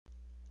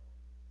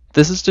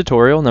This is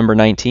tutorial number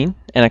 19,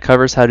 and it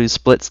covers how to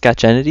split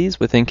sketch entities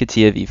within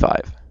CATIA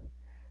v5.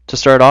 To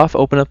start off,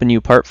 open up a new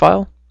part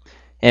file,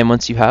 and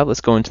once you have,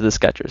 let's go into the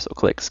sketcher. So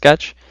click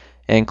Sketch,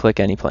 and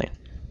click Any Plane.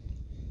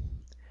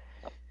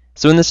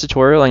 So in this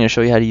tutorial, I'm going to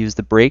show you how to use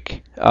the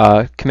break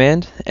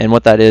command, and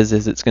what that is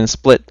it's going to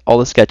split all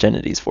the sketch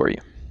entities for you.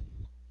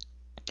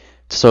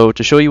 So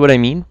to show you what I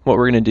mean, what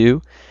we're going to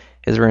do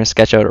is we're going to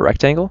sketch out a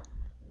rectangle,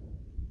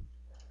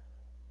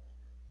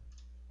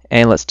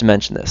 and let's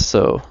dimension this.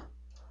 So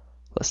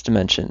let's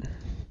dimension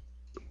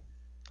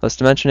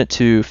it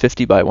to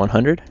 50 by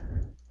 100.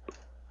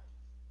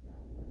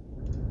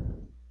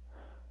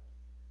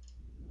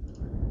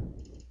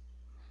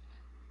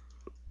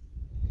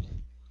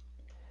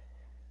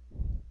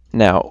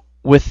 Now,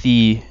 with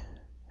the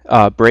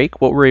break,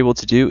 what we're able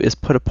to do is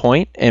put a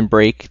point and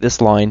break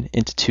this line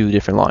into two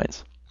different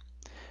lines.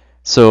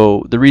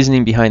 So the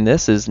reasoning behind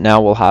this is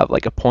now we'll have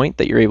like a point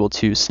that you're able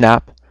to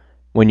snap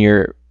when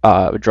you're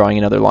drawing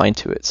another line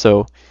to it.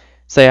 So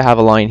say I have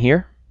a line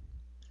here,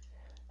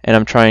 and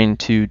I'm trying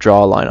to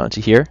draw a line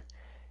onto here.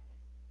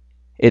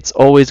 It's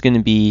always going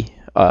to be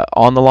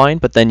on the line,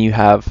 but then you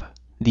have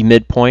the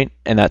midpoint,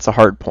 and that's a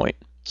hard point.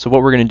 So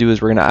what we're going to do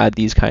is we're going to add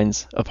these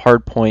kinds of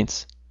hard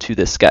points to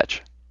this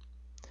sketch.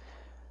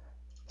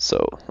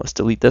 So let's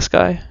delete this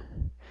guy,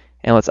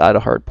 and let's add a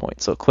hard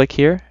point. So click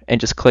here,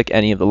 and just click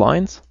any of the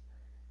lines.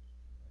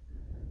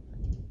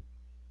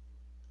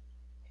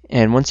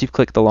 And once you've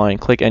clicked the line,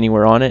 click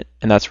anywhere on it,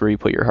 and that's where you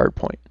put your hard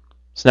point.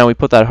 So now we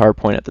put that hard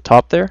point at the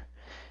top there,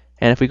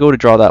 and if we go to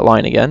draw that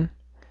line again,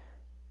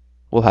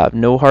 we'll have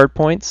no hard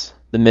points,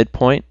 the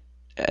midpoint,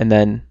 and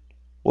then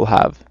we'll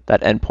have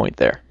that end point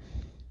there.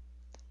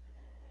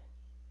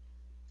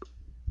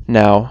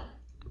 Now,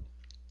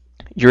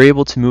 you're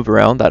able to move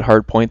around that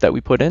hard point that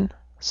we put in,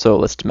 so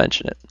let's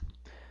dimension it.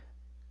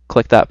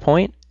 Click that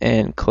point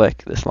and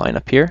click this line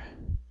up here,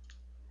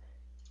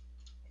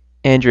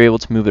 and you're able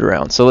to move it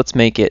around. So let's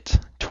make it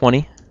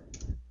 20,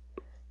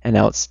 and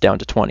now it's down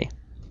to 20.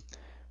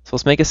 So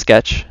let's make a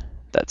sketch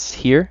that's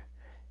here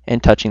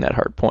and touching that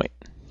hard point.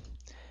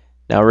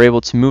 Now we're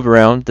able to move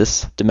around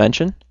this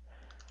dimension,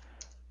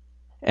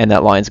 and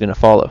that line's going to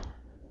follow.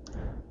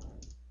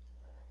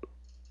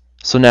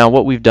 So now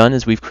what we've done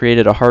is we've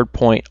created a hard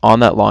point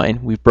on that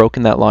line, we've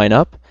broken that line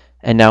up,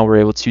 and now we're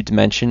able to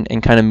dimension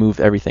and kind of move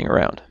everything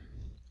around.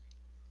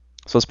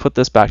 So let's put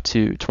this back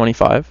to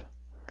 25.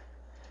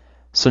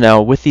 So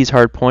now with these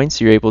hard points,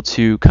 you're able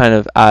to kind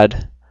of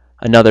add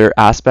another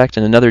aspect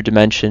and another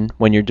dimension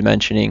when you're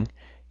dimensioning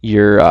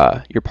your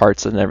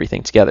parts and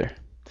everything together.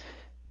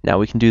 Now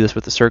we can do this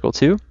with the circle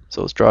too.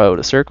 So let's draw out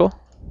a circle,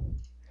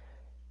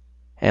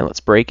 and let's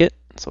break it.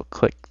 So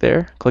click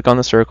there, click on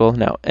the circle.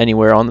 Now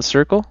anywhere on the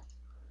circle,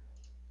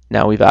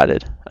 now we've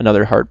added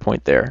another hard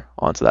point there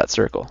onto that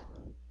circle.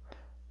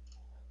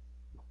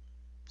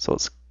 So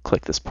let's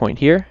click this point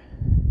here,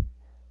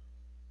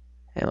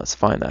 and let's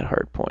find that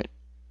hard point,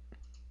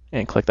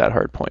 and click that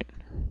hard point.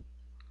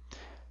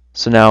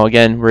 So now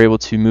again, we're able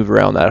to move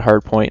around that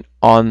hard point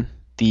on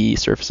the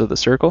surface of the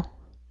circle.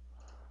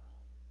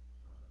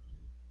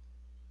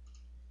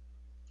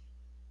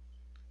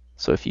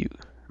 So if you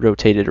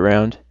rotate it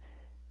around,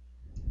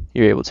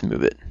 you're able to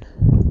move it.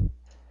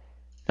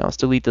 Now let's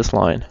delete this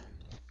line.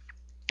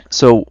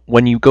 So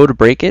when you go to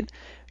break it,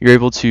 you're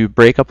able to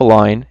break up a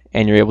line,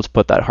 and you're able to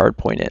put that hard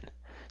point in.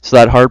 So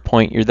that hard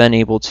point, you're then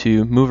able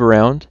to move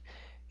around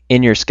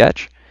in your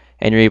sketch,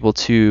 and you're able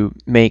to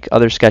make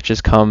other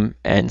sketches come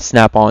and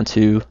snap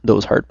onto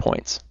those hard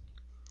points.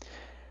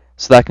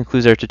 So that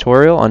concludes our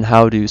tutorial on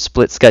how to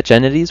split sketch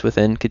entities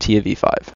within CATIA v5.